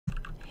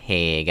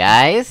Hey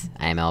guys,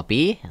 I'm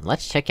LB, and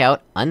let's check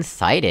out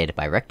Unsighted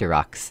by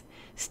RectorRocks.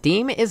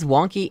 Steam is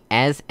wonky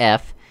as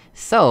F,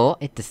 so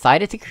it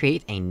decided to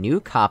create a new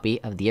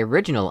copy of the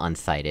original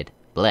Unsighted.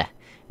 Bleh.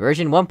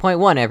 Version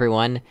 1.1,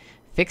 everyone!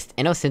 Fixed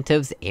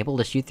innocentives able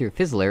to shoot through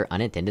Fizzler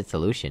unintended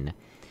solution.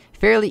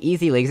 Fairly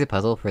easy laser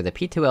puzzle for the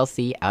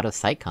P2LC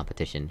out-of-sight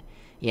competition.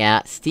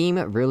 Yeah, Steam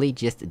really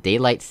just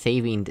daylight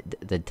saving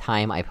the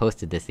time I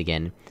posted this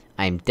again.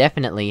 I'm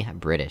definitely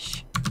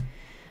British.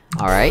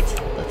 Alright,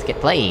 let's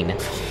get playing.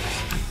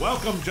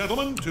 Welcome,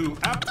 gentlemen, to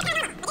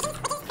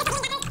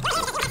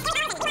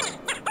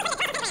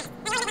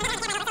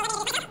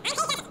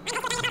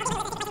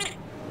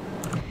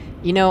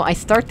You know, I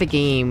start the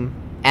game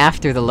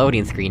after the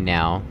loading screen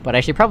now, but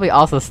I should probably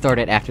also start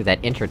it after that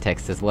intro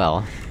text as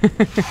well.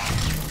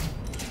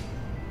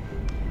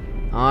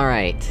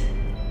 Alright.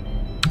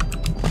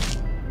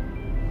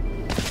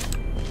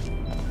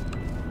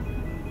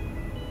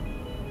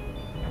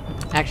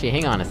 Actually,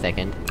 hang on a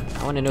second.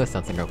 I wanna know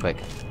something real quick.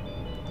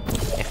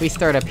 If we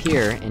start up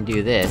here and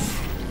do this...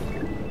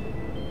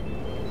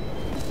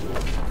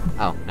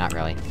 Oh, not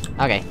really.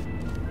 Okay.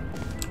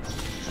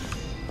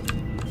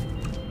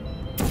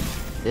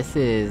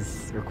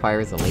 This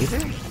requires a laser?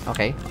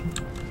 Okay.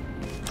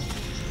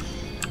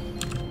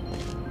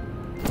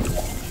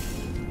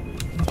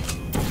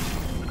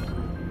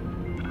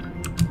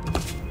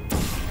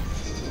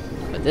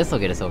 But this'll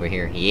get us over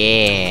here.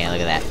 Yeah,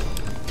 look at that.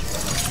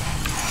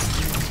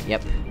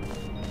 Yep.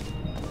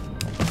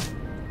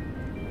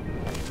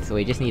 So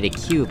we just need a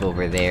cube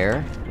over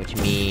there, which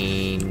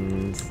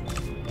means...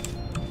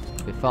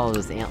 if we follow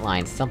those ant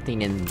lines,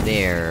 something in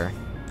there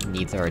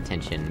needs our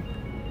attention,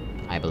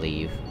 I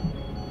believe.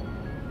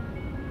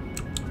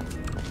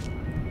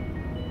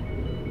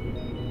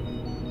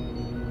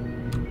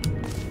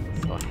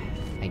 So,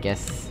 I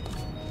guess...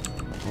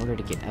 in order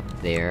to get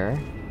up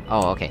there...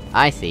 Oh, okay,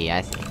 I see.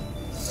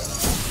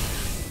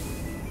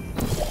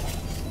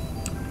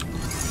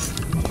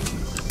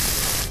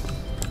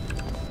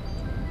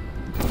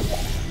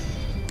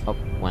 Oh,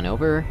 one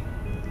over.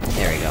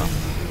 There we go.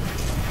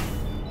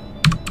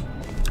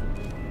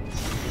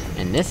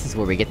 And this is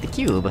where we get the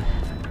cube.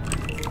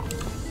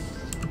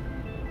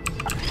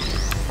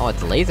 Oh,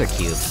 it's a laser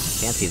cube.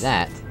 Fancy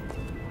that.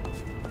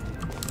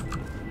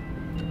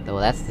 Though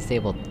that's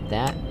disabled,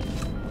 that...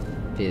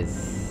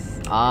 is...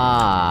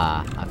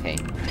 Ah, okay.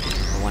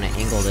 I wanna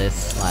angle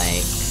this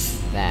like...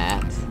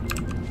 that.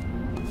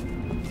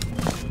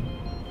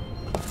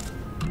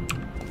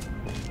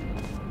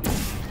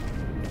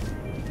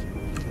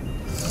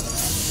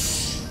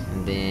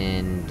 And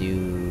then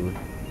do...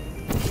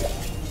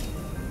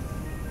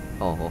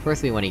 Oh, well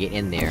first we wanna get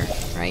in there,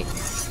 right?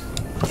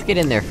 Let's get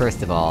in there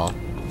first of all.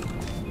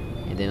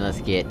 And then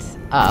let's get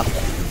up.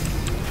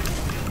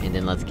 And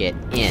then let's get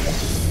in.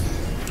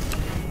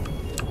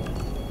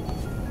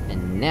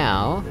 And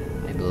now,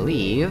 I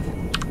believe,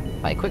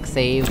 by quick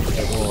save,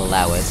 it will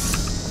allow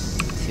us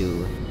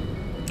to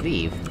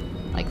leave,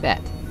 like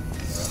that.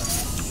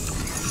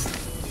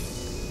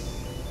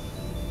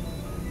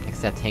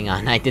 Except, hang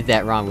on, I did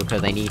that wrong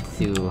because I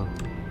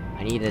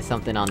needed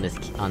something on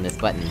this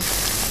button.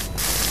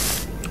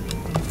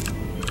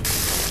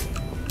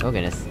 Oh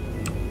goodness.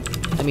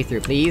 Let me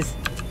through, please!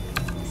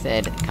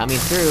 Said, coming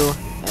through!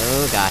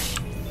 Oh gosh.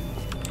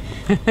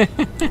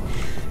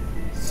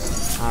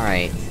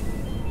 Alright.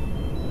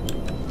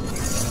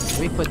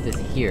 We put this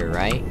here,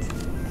 right?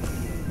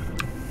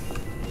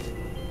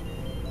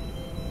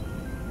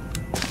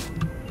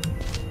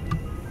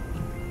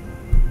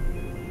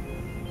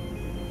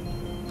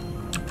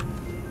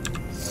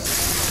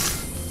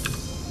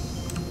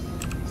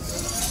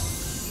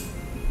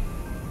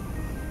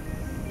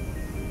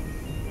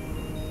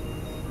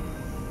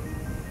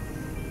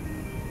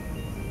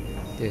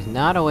 There's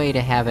not a way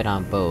to have it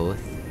on both.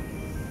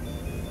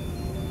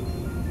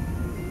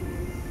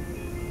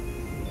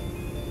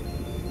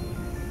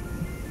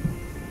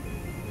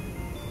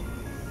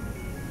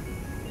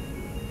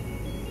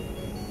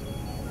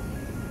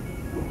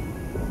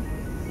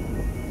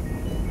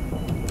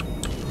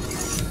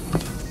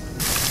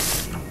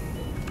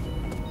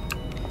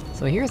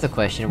 So here's a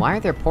question, why are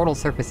there portal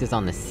surfaces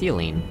on the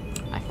ceiling?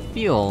 I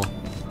feel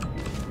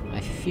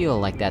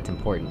like that's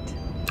important.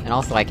 And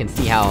also I can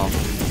see how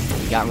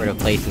he got rid of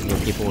places where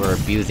people were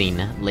abusing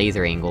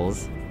laser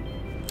angles.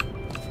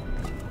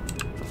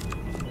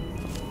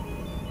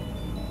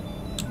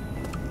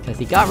 Cause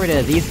he got rid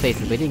of these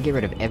places, but he didn't get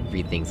rid of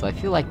everything, so I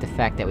feel like the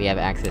fact that we have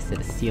access to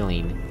the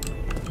ceiling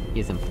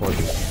is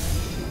important.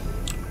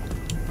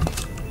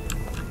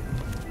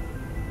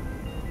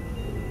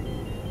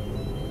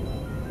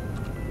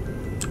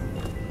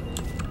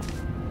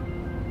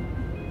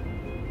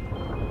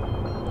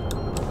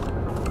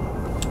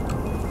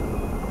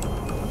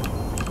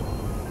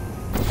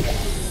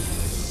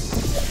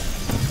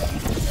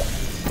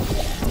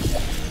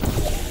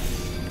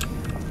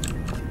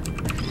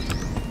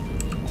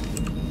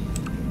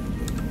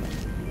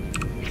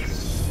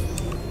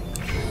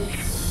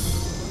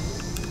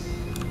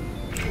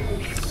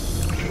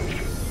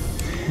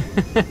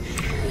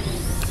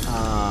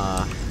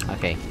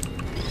 Okay.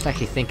 Let's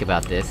actually think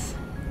about this.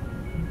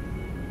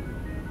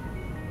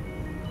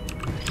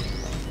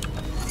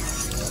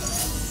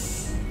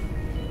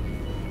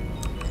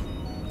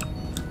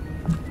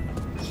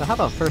 So how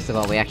about first of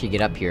all, we actually get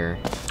up here,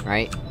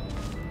 right?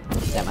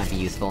 That might be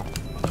useful.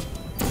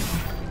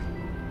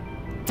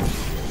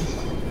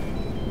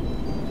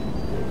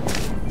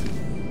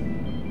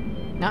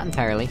 Not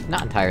entirely,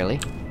 not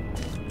entirely.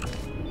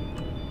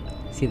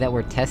 See that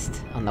word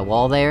test on the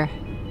wall there?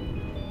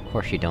 Of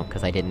course you don't,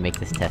 cause I didn't make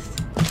this test.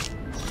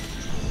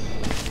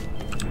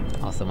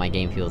 Also, my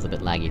game feels a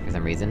bit laggy for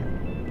some reason.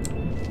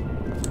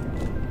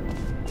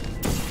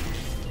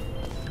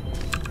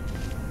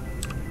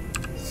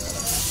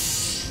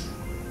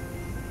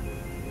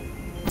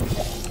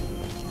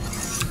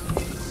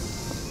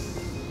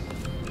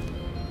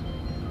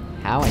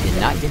 How I did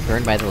not get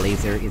burned by the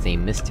laser is a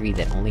mystery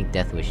that only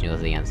Deathwish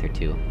knows the answer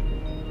to.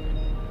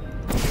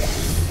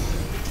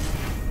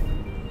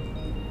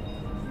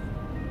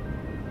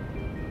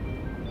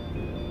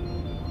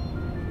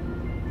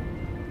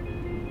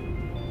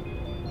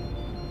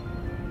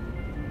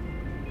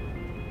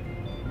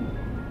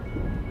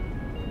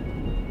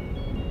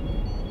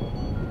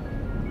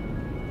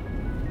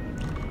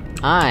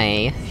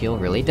 I feel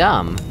really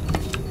dumb.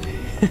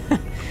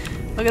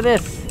 Look at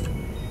this!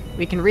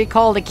 We can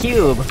recall the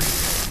cube!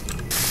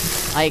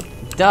 Like,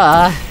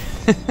 duh!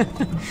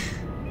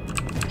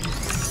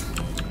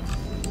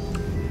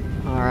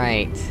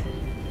 Alright.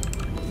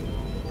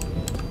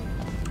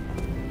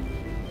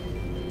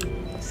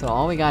 So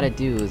all we gotta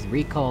do is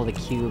recall the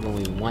cube when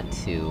we want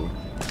to,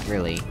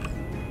 really.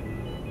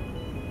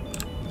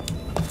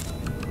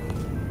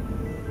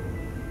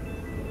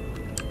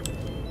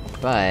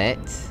 But...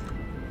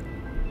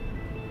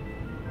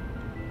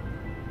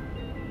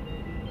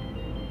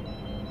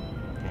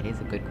 that is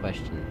a good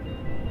question.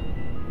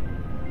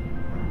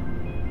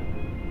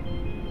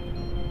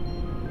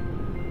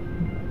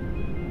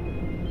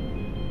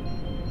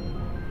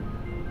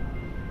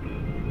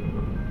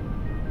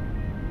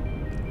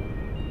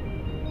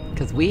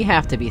 Cause we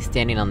have to be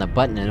standing on the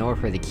button in order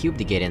for the cube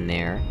to get in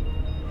there.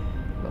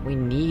 But we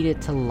need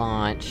it to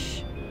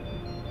launch...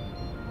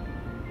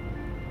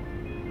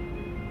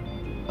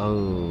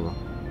 Oh...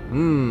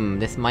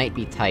 this might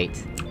be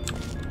tight.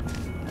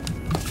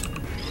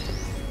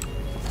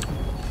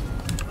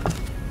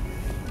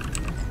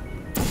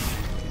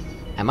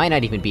 I might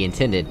not even be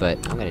intended, but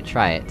I'm gonna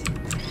try it.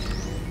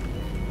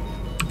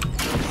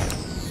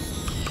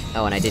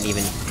 Oh, and I didn't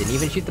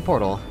even shoot the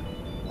portal.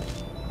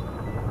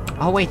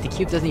 Oh wait, the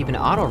cube doesn't even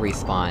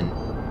auto-respawn.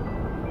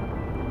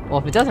 Well,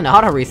 if it doesn't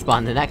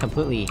auto-respawn, then that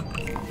completely...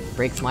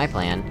 breaks my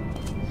plan.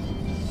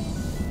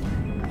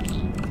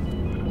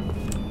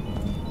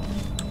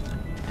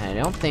 I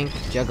don't think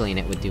juggling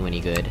it would do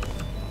any good.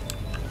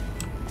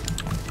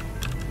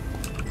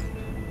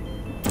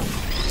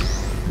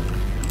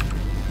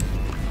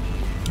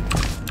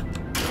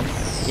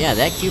 Yeah,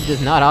 that cube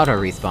does not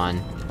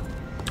auto-respawn.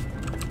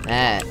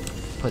 That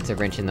puts a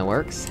wrench in the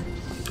works.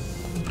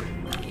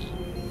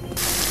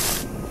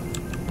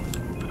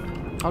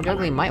 Oh,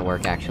 juggling might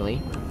work,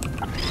 actually.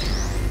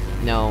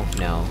 No,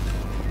 no.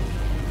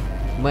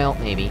 Well,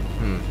 maybe.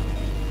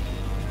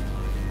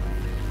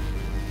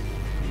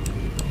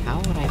 How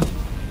would I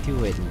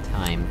do it in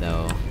time,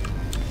 though?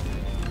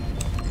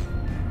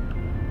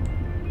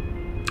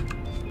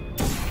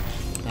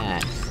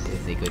 That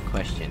is a good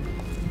question.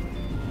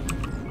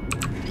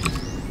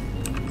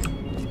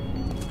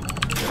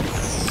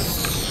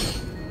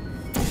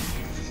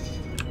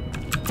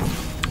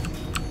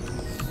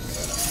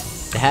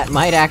 That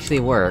might actually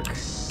work,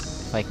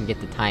 if I can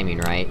get the timing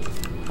right.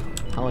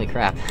 Holy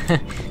crap.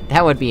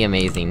 That would be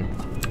amazing.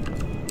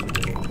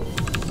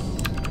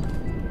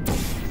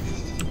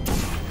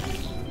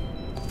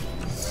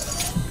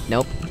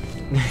 Nope.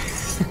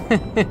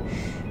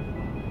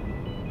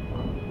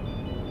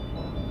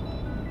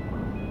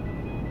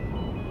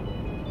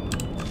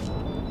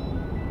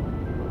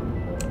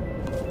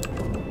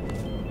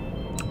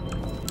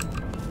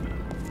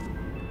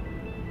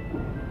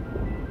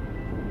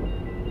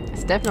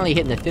 It's definitely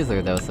hitting the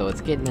fizzler though, so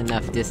it's getting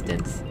enough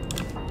distance.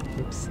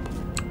 Oops.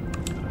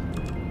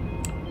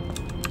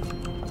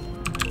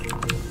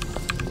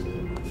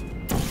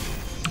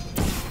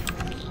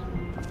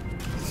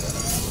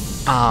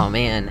 Oh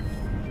man.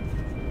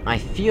 I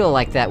feel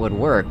like that would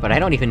work, but I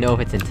don't even know if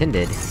it's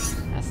intended.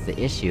 That's the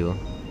issue.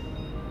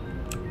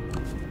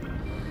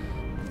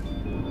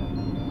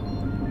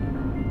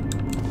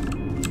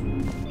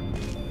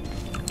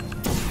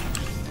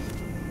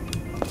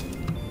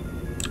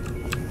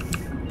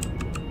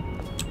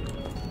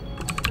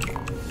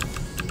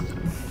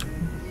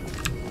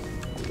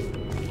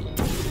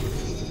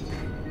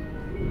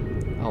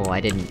 Oh, I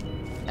didn't...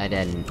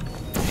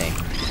 Okay.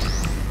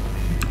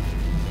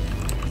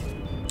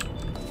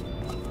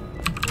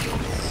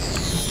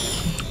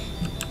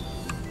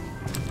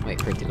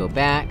 Wait for it to go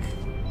back...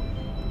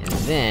 and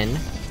then...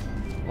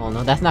 well,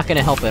 no, that's not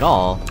gonna help at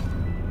all.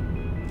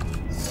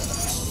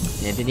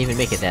 It didn't even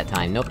make it that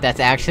time. Nope, that's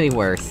actually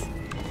worse.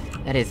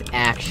 That is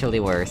actually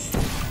worse.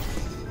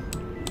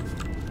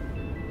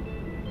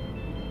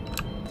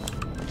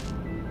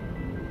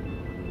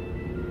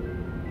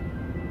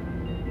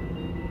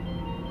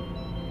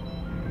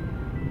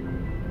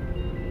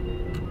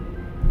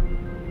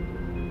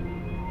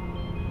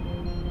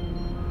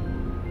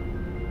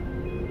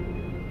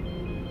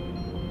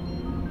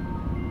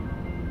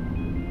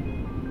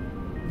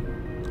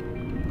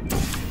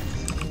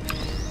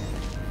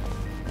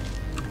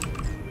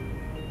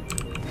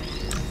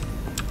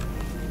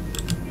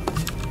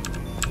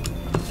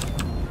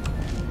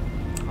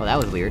 Oh, that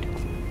was weird.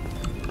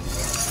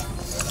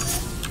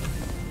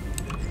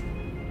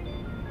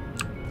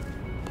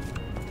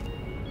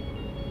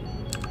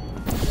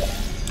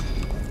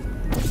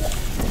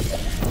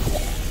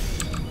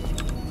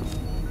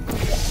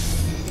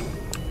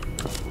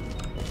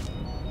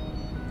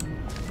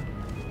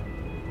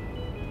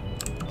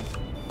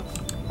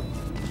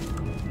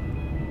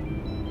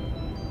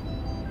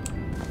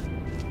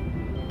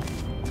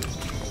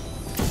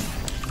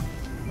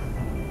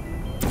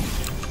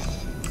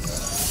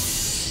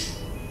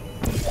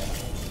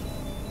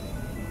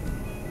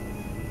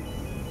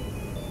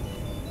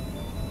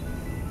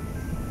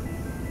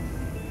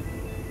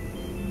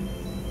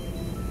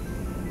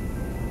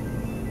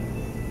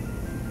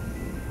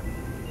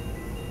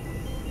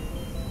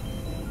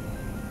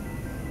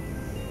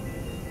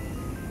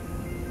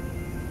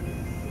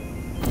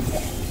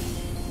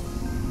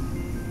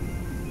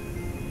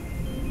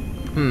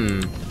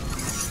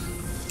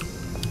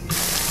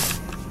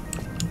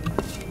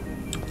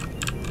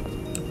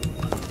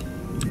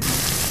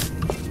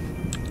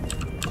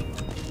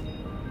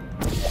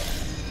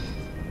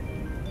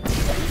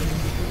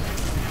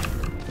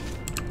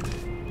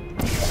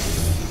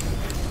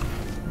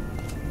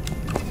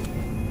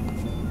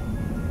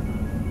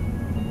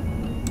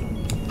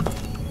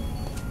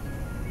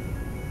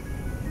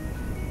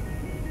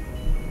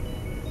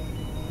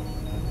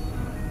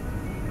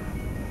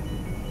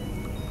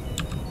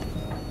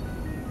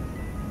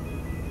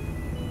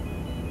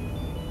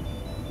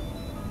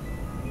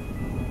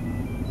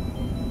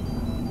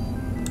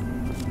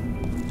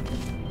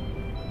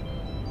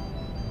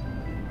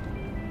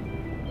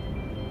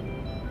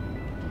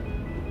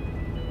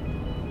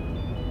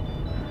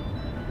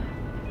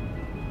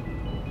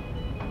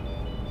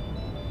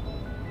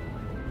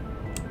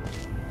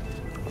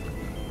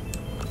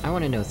 I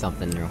wanna know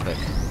something real quick.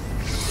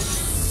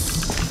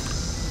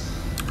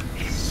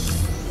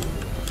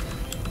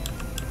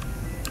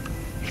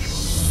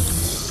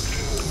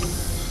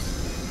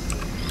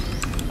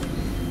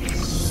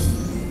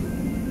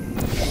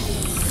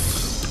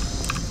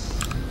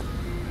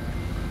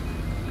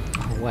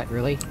 Oh, what,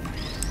 really?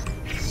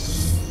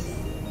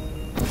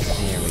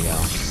 There we go.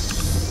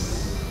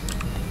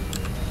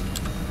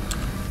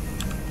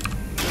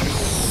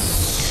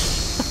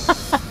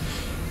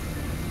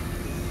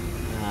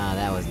 Ah,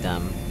 that was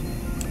dumb.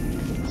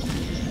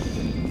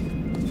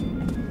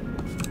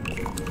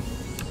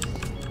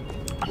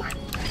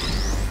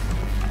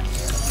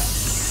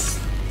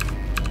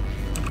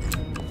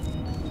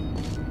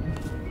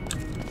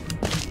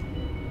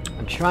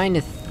 I'm trying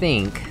to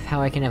think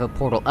how I can have a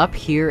portal up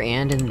here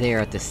and in there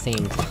at the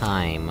same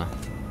time.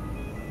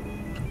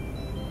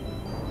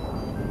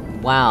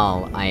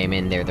 While I am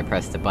in there to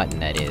press the button,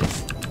 that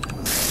is.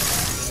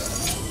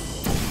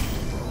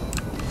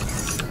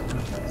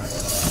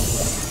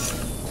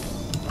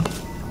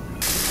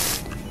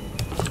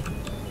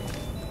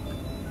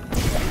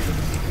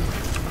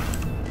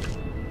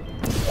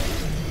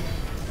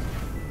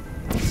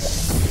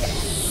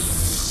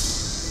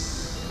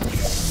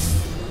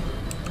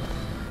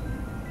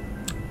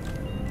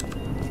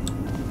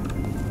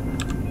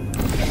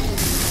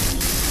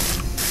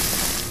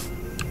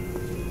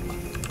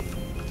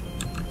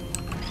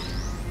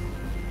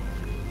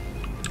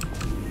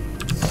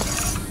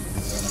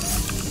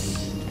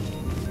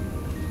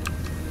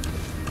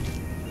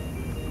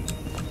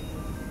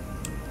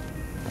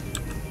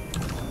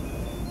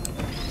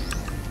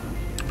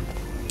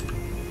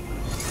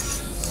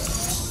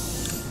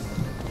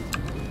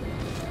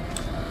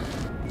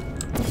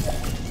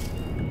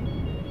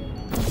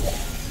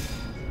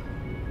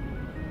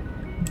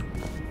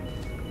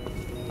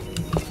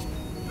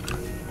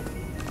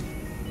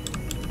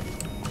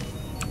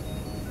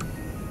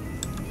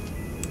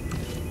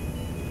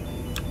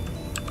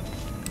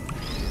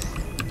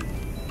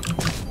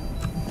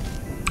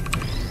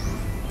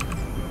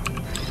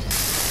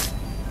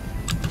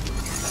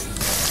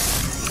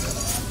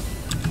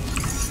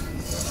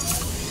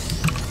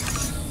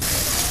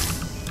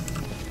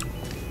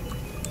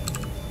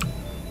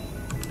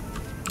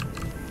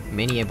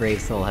 Many a brave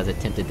soul has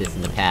attempted this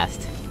in the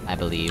past, I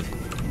believe.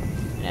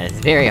 And that is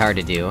very hard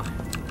to do.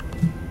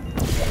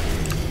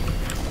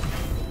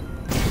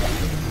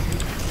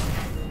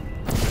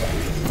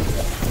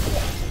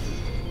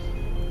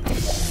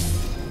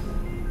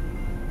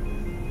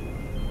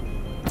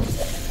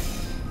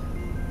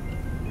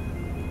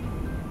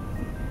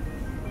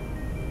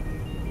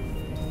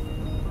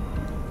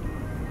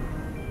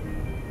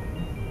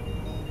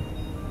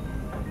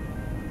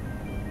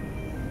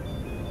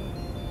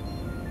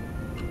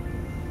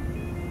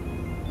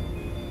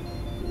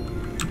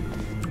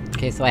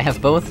 Okay, so I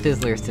have both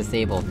fizzlers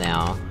disabled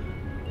now.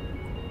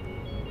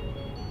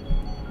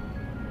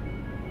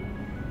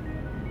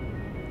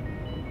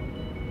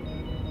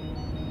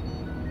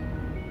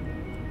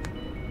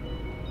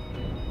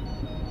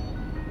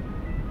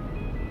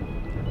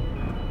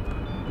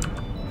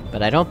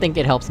 But I don't think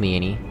it helps me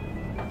any.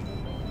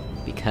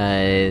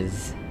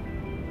 Because...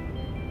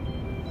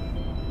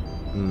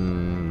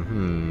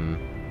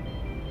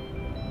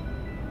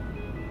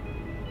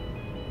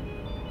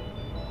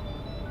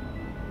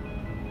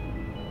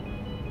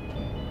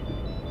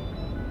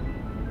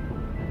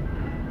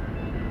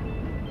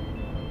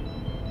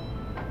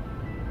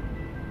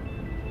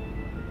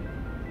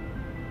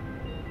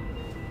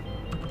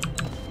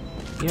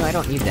 You know, I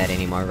don't need that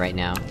anymore right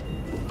now.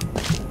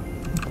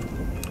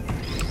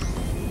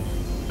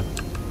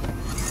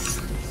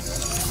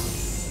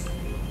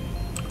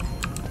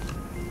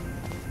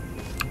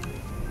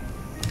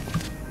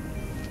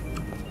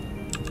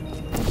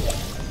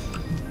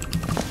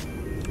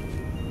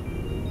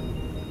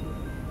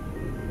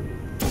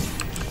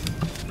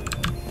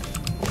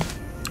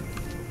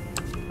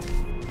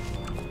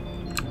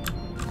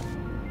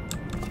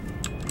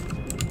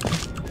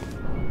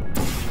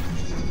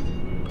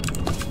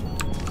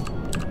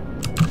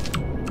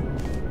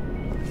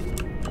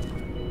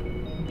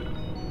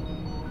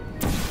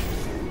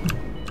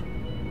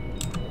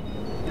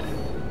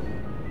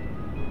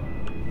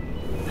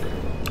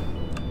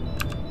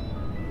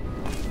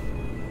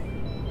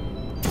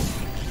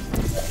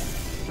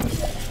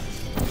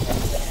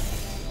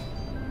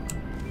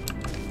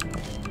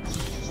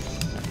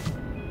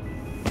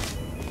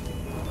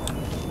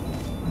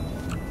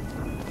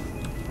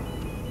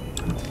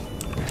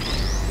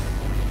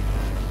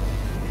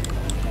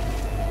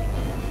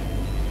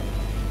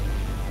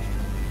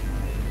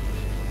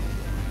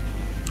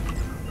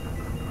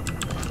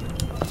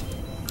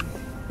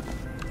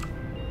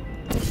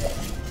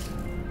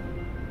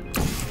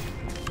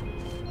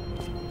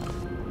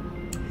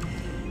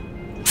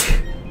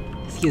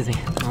 Excuse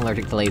me, I'm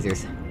allergic to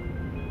lasers.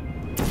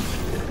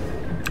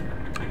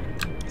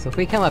 So if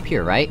we come up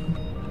here, right?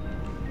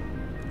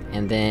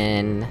 And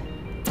then...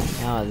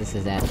 oh, this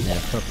is at an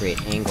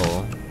appropriate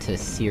angle to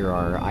sear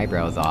our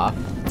eyebrows off.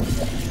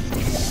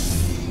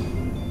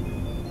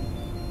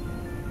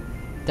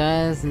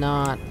 Does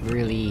not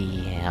really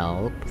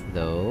help,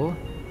 though.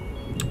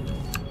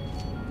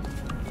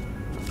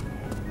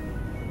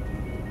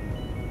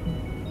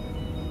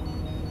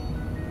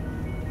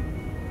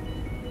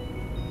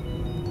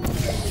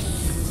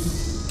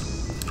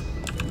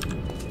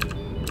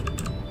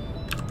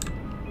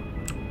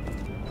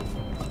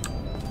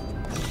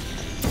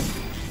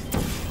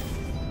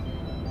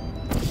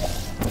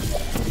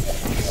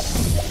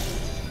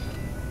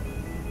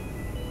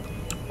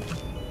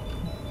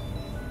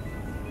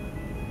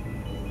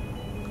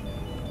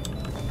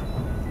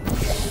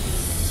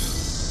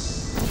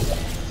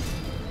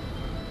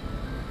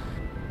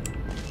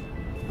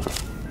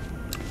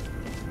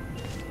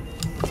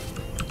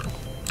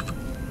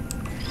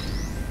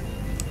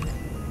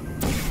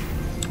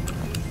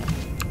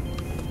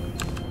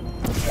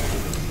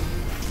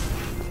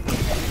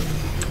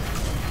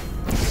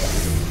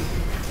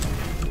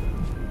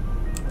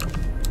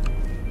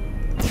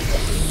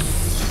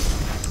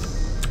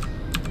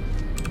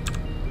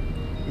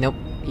 Nope,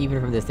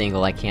 even from this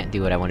angle I can't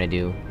do what I want to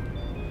do.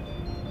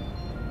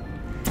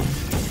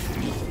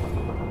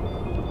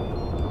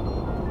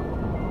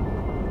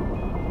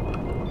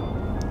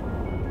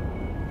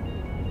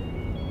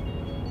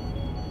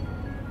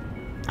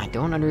 I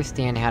don't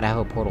understand how to have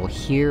a portal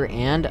here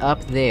and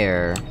up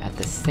there, at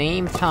the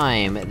same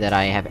time that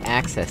I have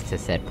access to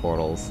said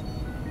portals.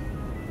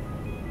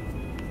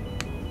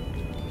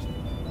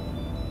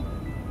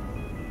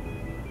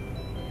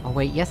 Oh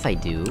wait, yes I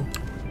do.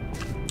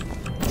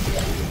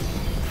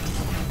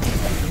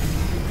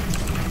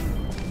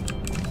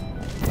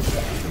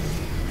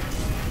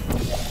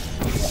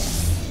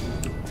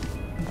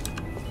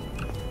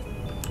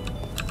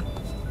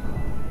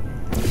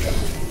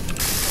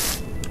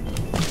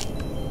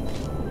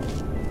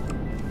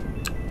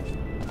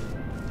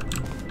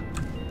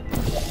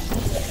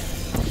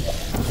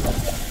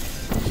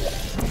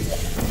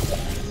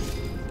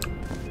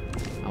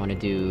 I wanna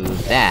do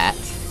that.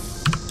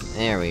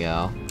 There we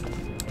go.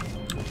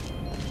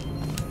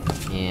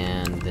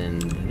 And then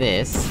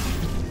this.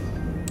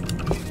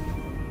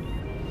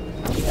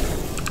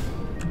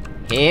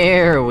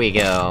 Here we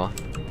go!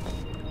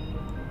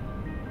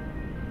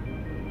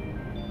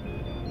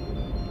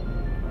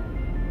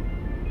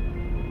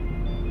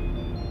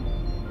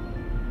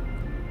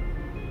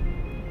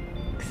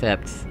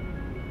 Except...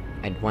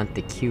 I'd want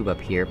the cube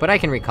up here, but I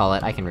can recall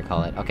it,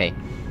 okay.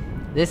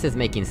 This is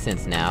making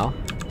sense now.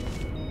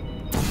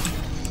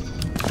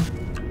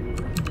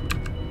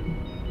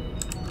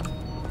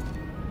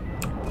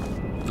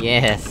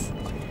 Yes!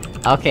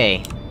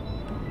 Okay.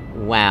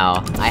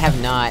 Wow, I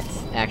have not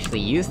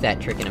actually used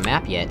that trick in a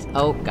map yet.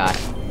 Oh,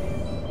 gosh.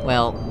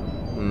 Well...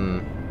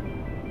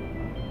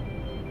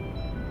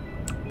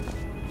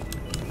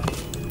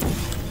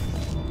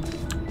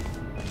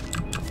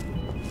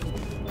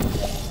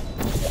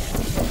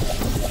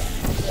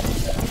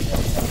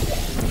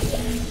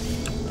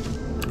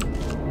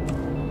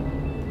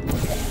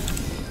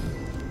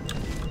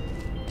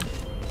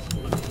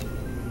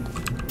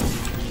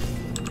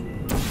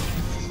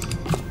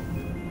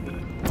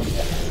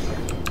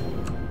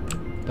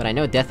 But I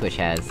know Deathwish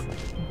has.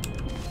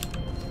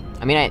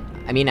 I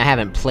mean I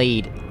haven't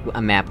played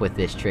a map with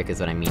this trick, is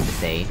what I mean to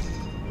say.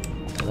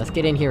 So let's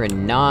get in here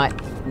and not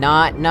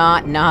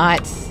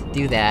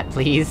do that,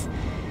 please.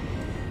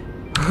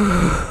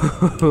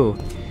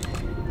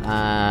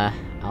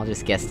 I'll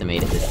just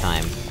guesstimate it this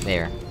time.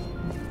 There.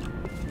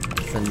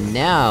 So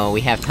now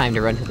we have time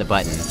to run to the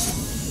button.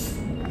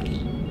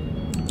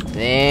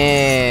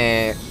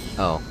 There...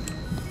 Oh.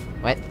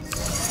 What?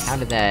 How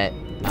did that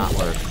not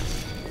work?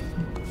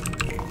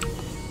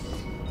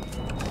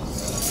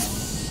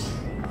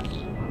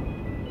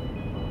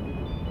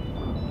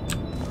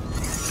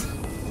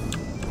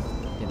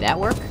 Did that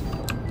work?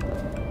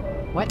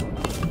 What?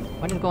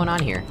 What is going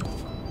on here?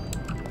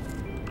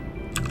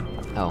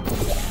 Oh.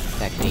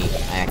 It's actually...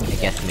 I actually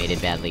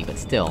guesstimated badly, but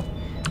still.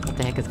 What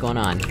the heck is going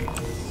on?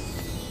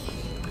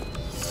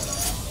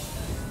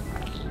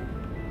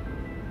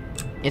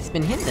 It's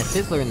been hitting the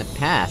fizzler in the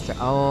past, or...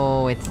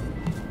 Oh, it's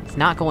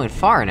not going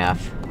far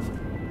enough.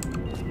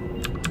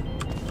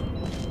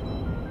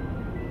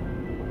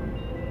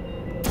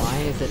 Why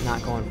is it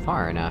not going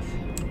far enough?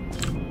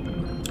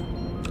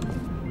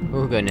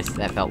 Oh goodness,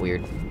 that felt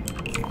weird.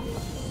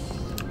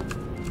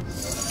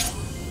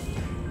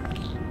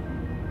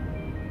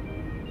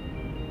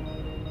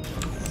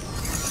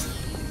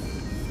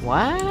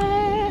 What?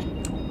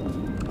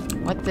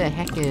 What the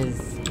heck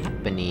is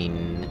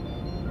happening?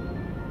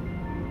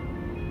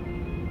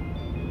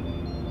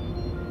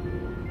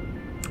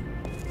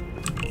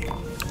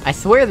 I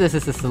swear this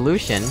is a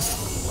solution.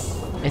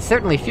 It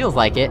certainly feels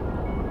like it.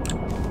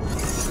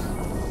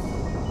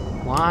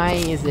 Why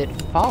is it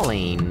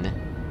falling?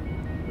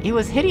 It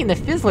was hitting the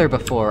fizzler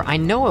before, I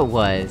know it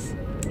was!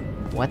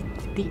 What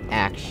the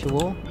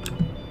actual...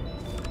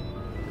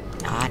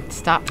 Ah,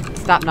 stop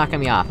knocking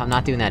me off, I'm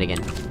not doing that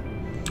again.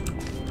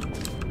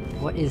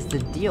 What is the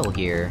deal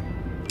here?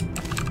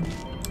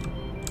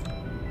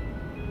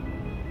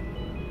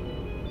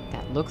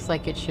 That looks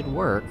like it should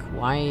work,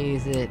 why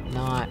is it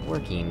not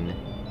working?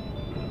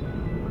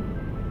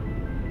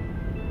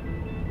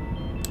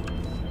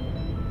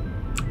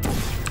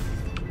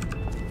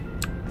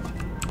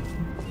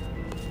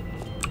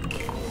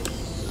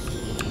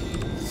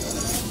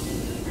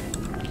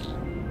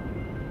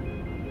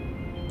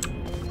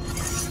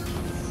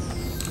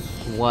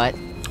 What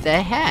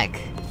the heck?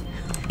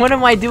 What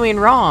am I doing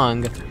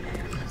wrong?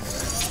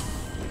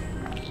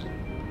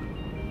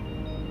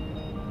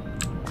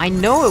 I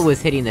know it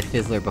was hitting the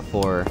fizzler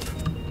before.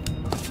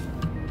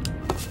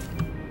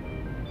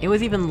 It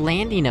was even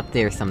landing up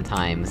there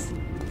sometimes.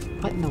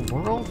 What in the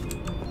world?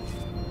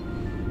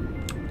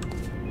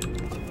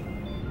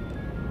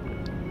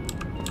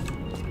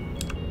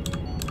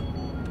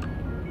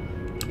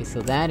 Okay,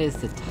 so that is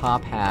the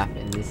top half,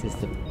 and this is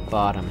the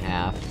bottom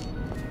half.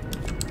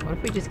 What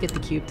if we just get the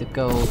cube to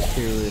go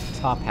through the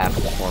top half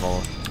of the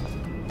portal?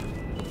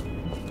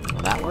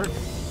 Will that work?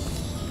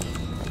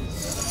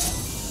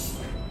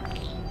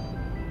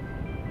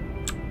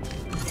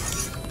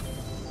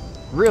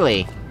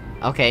 Really?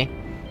 Okay.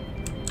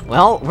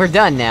 Well, we're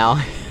done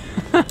now.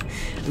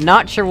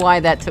 Not sure why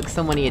that took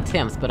so many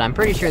attempts, but I'm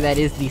pretty sure that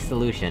is the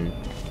solution.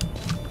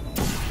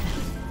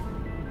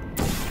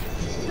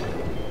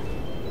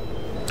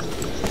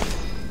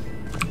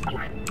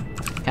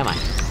 Come on.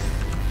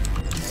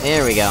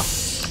 There we go.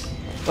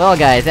 Well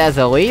guys, as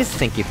always,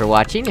 thank you for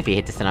watching. If you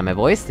hate the sound of my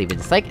voice, leave a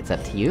dislike, it's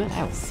up to you.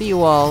 I will see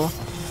you all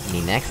in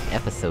the next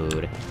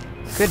episode.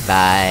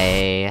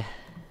 Goodbye!